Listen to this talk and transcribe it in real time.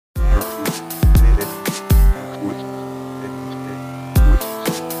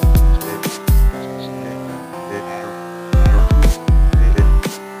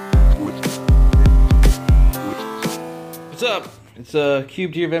It's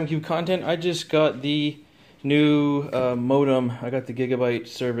Cube here of MCube Content. I just got the new modem. I got the gigabyte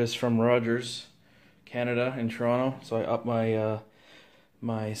service from Rogers, Canada in Toronto. So I upped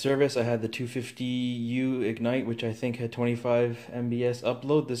my service. I had the 250U Ignite, which I think had 25 MBS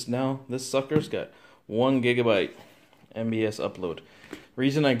upload. This sucker's got 1 gigabyte MBS upload.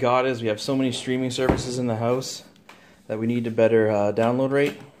 Reason I got it is we have so many streaming services in the house that we need a better download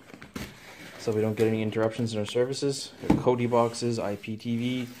rate, so we don't get any interruptions in our services. Cody boxes,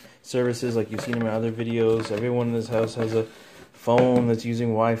 IPTV services like you've seen in my other videos. Everyone in this house has a phone that's using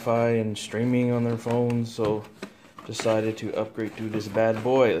Wi-Fi and streaming on their phones, so decided to upgrade to this bad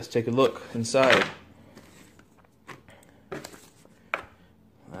boy. Let's take a look inside.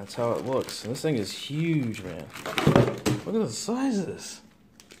 That's how it looks. This thing is huge, man. Look at the size of this.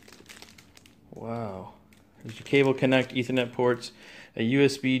 Wow. There's your cable connect, Ethernet ports, a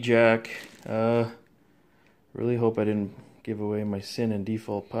USB jack. Really hope I didn't give away my SIN and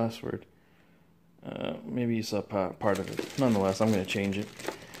default password. Maybe you saw part of it. Nonetheless, I'm going to change it.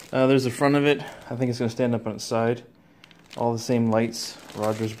 There's the front of it. I think it's going to stand up on its side. All the same lights,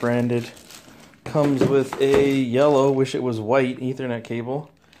 Rogers branded. Comes with a yellow, wish it was white, Ethernet cable.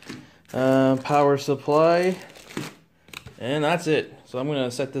 Power supply. And that's it. So I'm going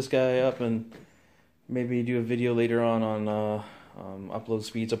to set this guy up and maybe do a video later on upload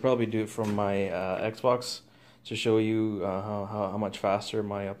speeds. I'll probably do it from my Xbox to show you how much faster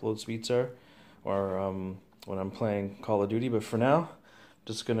my upload speeds are, or when I'm playing Call of Duty. But for now, I'm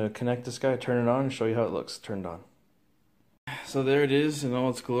just going to connect this guy, turn it on, and show you how it looks turned on. So there it is in all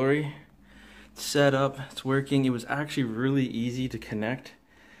its glory. It's set up, it's working. It was actually really easy to connect.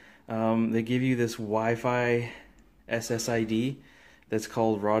 They give you this Wi-Fi SSID that's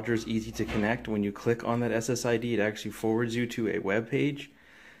called Rogers Easy to Connect. When you click on that SSID, it actually forwards you to a web page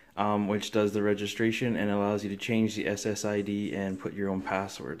which does the registration and allows you to change the SSID and put your own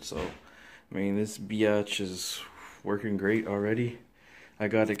password. So, I mean, this biatch is working great already. I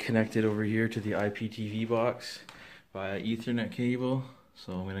got it connected over here to the IPTV box via Ethernet cable.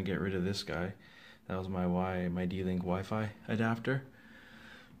 So I'm gonna get rid of this guy. That was my D-Link Wi-Fi adapter.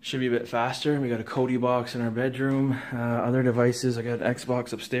 Should be a bit faster. We got a Cody box in our bedroom. Other devices, I got an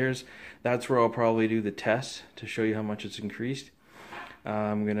Xbox upstairs. That's where I'll probably do the test to show you how much it's increased.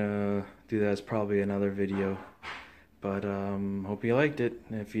 I'm gonna do that as probably another video. But hope you liked it.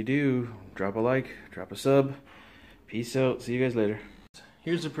 And if you do, drop a like, drop a sub. Peace out. See you guys later.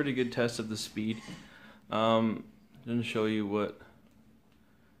 Here's a pretty good test of the speed. Didn't show you what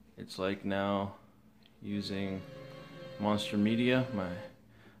it's like now using Monster Media.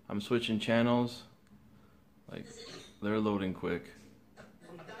 I'm switching channels, like they're loading quick.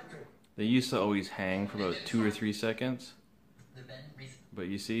 They used to always hang for about 2 or 3 seconds, but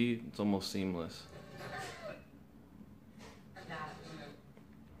you see, it's almost seamless.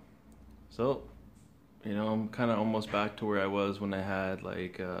 So, you know, I'm kind of almost back to where I was when I had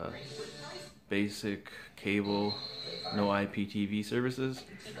like basic cable, no IPTV services.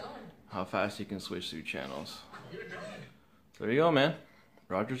 How fast you can switch through channels. There you go, man.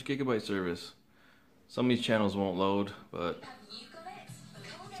 Rogers gigabyte service. Some of these channels won't load, but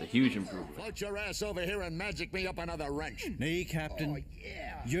it's a huge improvement. Float your ass over here and magic me up another wrench. Nay, Captain. Oh,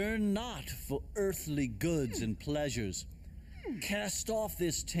 yeah. You're not for earthly goods and pleasures. Cast off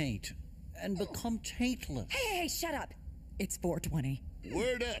this taint and become taintless. Hey, shut up. It's 420.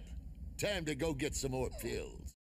 Word up. Time to go get some more pills.